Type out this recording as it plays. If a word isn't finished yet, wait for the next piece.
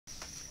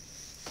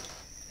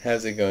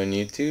How's it going,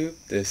 YouTube?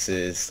 This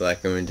is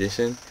Slacker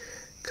Magician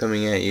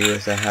coming at you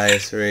with the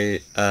highest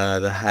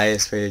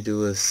rated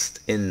duelist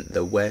in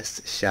the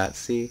West,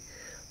 Shotzi.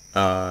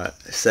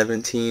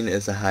 17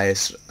 is the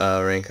highest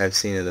rank I've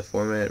seen in the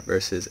format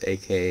versus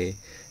AK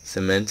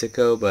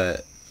Cementico,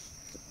 but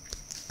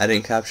I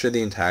didn't capture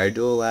the entire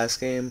duel last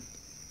game,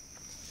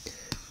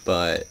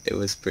 but it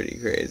was pretty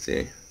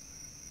crazy.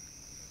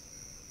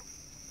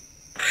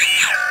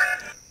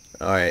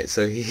 Alright,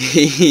 so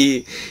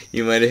you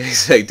might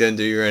expect him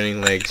to be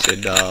running like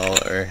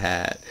Shaddoll or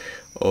Hat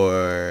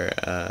or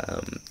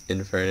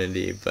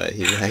Infernity, but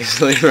he's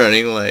actually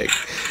running like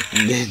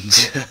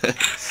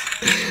ninjas.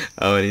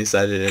 And he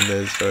started in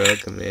those royal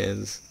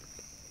commands.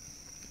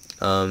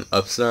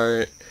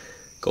 Upstart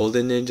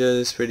Golden Ninja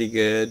is pretty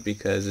good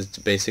because it's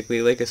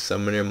basically like a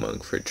summoner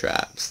monk for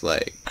traps.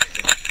 Like,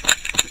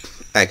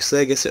 actually,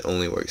 I guess it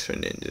only works for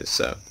ninjas,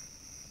 so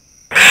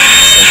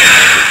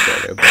it's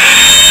better, but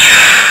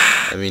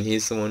I mean,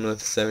 he's the one with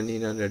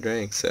 1700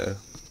 rank, so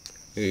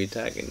who are you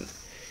talking?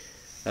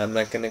 I'm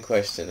not gonna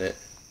question it.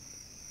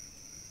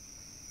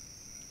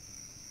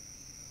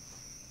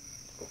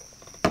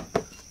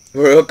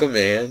 Royal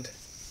Command.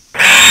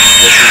 What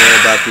you know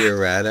about the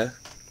errata?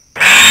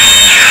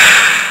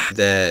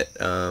 That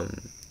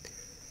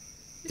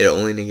it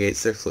only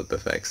negates their flip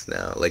effects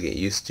now. Like, it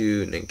used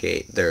to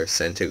negate their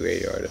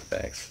centigrade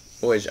artifacts,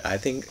 which I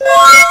think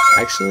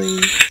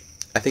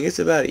I think it's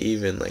about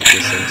even, like,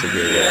 the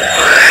centigrade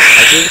artifacts.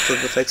 I think the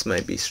flip effects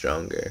might be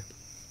stronger.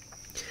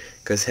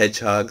 Because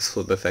Hedgehog's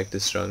flip effect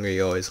is stronger,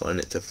 you always want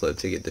it to flip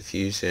to get the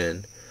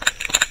fusion.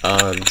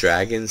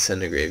 Dragon's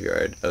Center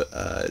Graveyard,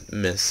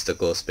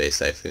 Mystical Space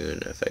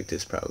Typhoon effect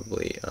is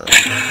probably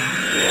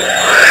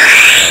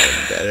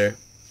better.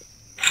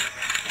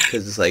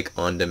 Because it's like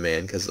on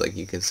demand, because like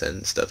you can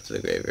send stuff to the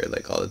graveyard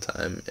like all the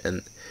time.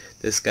 And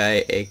this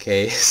guy, AK,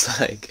 is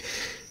like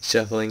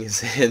shuffling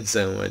his hand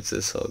so much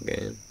this whole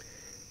game.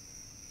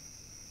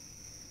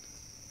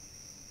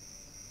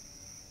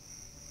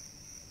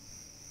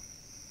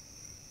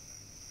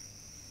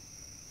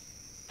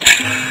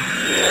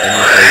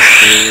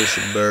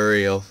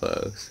 Burial,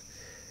 folks.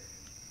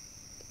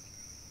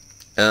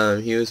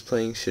 He was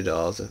playing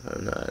Shaddolls, if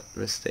I'm not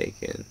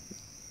mistaken.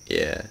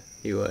 Yeah,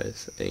 he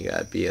was. And he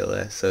got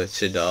BLS, so it's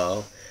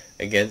Shaddoll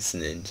against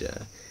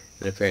Ninja.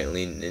 And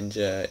apparently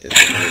Ninja is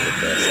gonna be the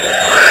best.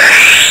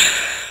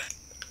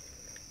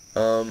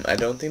 I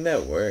don't think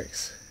that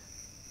works.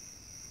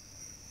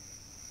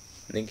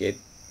 Negate.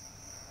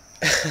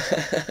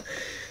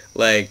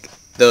 Like,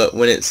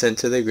 when it's sent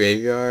to the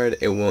graveyard,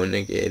 it won't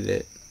negate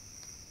it.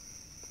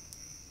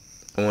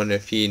 I wonder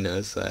if he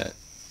knows that.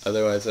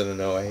 Otherwise, I don't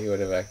know why he would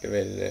have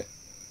activated it.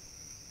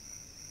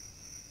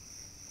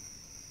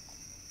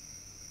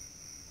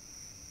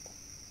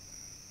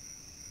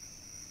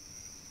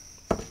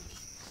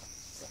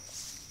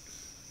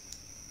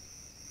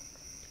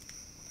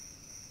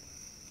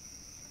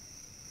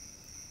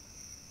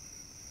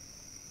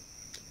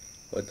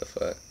 What the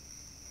fuck?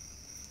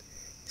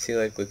 Is he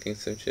like looking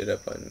some shit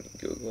up on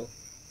Google?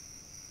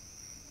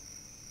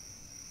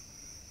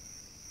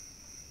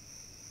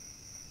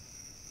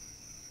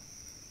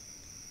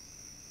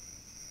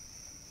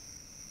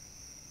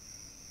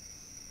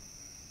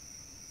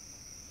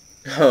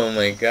 Oh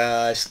my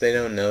gosh, they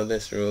don't know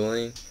this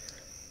ruling.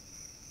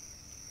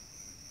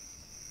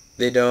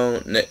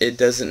 It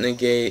doesn't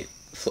negate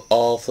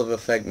all flip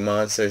effect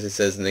monsters. It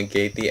says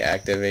negate the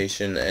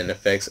activation and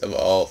effects of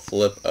all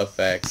flip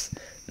effects,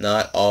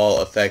 not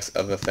all effects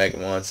of effect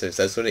monsters.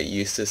 That's what it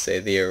used to say.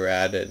 They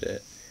errated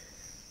it.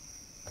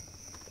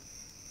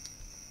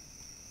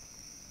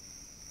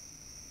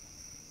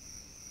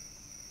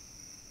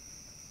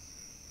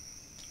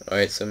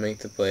 Alright, so make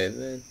the play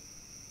then.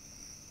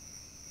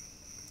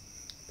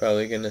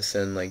 Probably gonna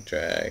send like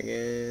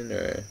Dragon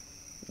or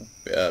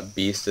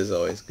Beast is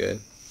always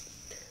good.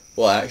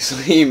 Well,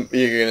 actually,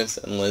 you're gonna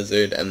send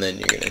Lizard and then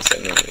you're gonna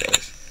send one of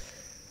those.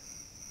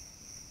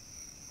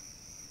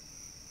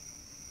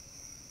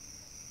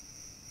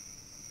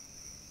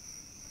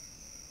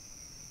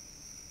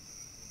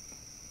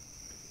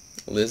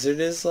 Lizard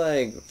is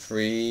like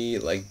free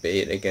like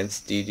bait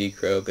against DD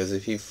Crow, because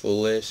if he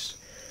foolish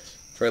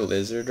for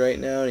Lizard right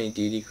now and he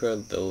DD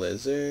Crow'd the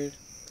Lizard.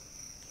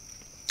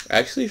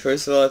 Actually,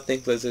 first of all, I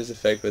think Lizard's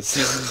effect would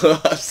still go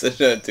off, so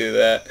don't do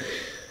that.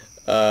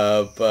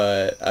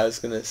 But I was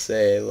gonna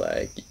say,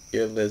 like,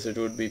 your Lizard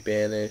would be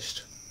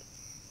banished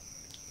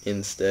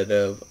instead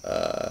of,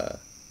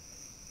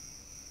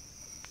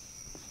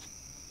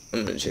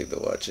 I'm gonna check the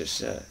Watcher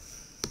shot.